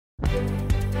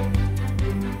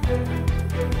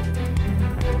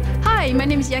Hi, my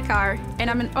name is Yackar, and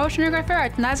I'm an oceanographer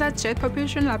at NASA Jet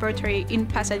Propulsion Laboratory in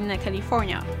Pasadena,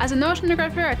 California. As an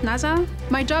oceanographer at NASA,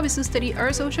 my job is to study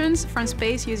Earth's oceans from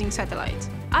space using satellites.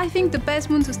 I think the best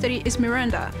moon to study is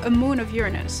Miranda, a moon of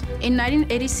Uranus. In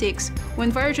 1986,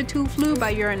 when Voyager 2 flew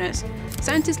by Uranus,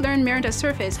 scientists learned Miranda's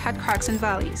surface had cracks and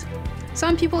valleys.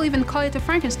 Some people even call it a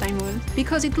Frankenstein moon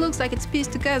because it looks like it's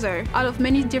pieced together out of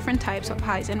many different types of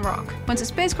ice and rock. When the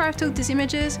spacecraft took these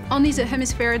images, only the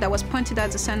hemisphere that was pointed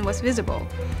at the sun was visible.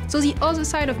 So the other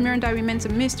side of Miranda remains a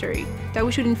mystery that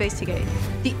we should investigate.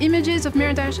 The images of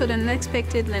Miranda showed an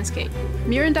unexpected landscape.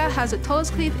 Miranda has the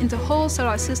tallest cliff in the whole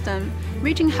solar system,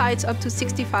 reaching heights up to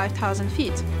 65,000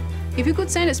 feet. If we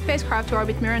could send a spacecraft to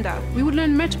orbit Miranda, we would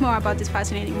learn much more about this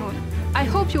fascinating moon. I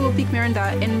hope you will pick Miranda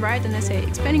and write an essay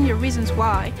explaining your reasons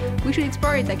why we should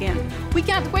explore it again. We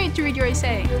can't wait to read your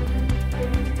essay!